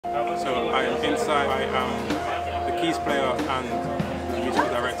So I am Insxght. I am the keys player and the musical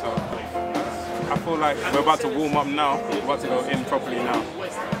director. I feel like we're about to warm up now. We're about to go in properly now.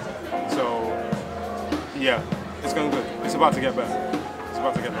 So yeah, it's going good. It's about to get better. It's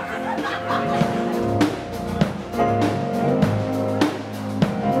about to get better.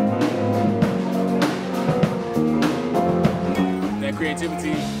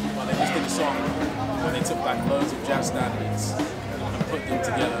 Creativity while they just did a song, when they took like loads of jazz standards and put them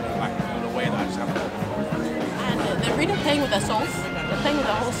together like in a way that I just haven't heard before. And they're really playing with their souls. They're playing with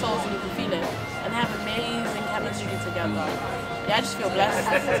their whole souls, and you can feel it. And they have amazing chemistry together. Yeah, I just feel blessed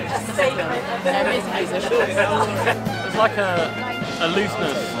to just listen to them. They're amazing musicians. There's like a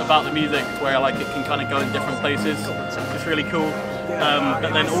looseness about the music where like it can kind of go in different places. It's really cool.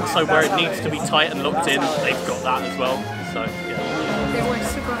 But then also where it needs to be tight and locked in, they've got that as well. So yeah. They work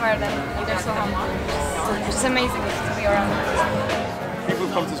super hard and they're so humble. It's just amazing to be around them. People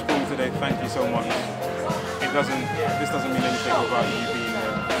who've come to school today, thank you so much. This doesn't mean anything without you being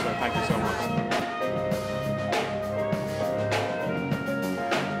there, so thank you so much.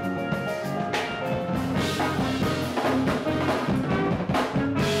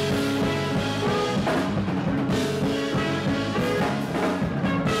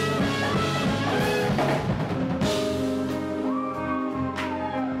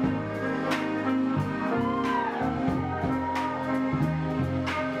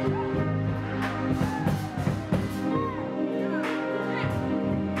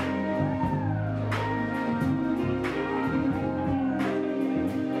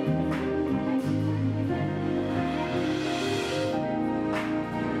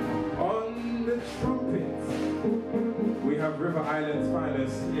 We have River Island's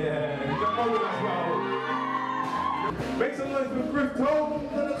finest. Yeah, jump over as well. Make some noise for Griff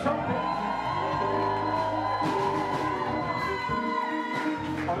Tones and the trumpet.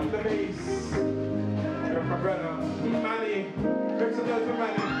 On the bass, we have my brother Manny. Make some noise for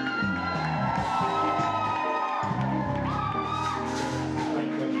Manny.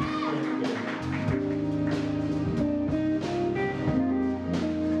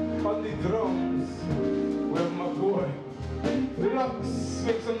 On the drums, we have my boy Lux.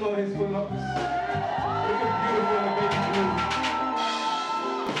 Make some noise for Lux. Looking beautiful in the baby blue.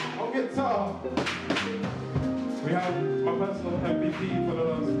 On guitar, we have my personal MVP for the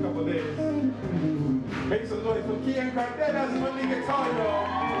last couple of days. Make some noise for Kian Cardenas on the guitar, y'all.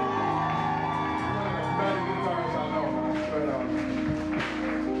 One of the better guitarists I know.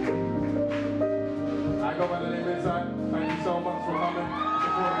 I go by the name Insxght. Thank you so much.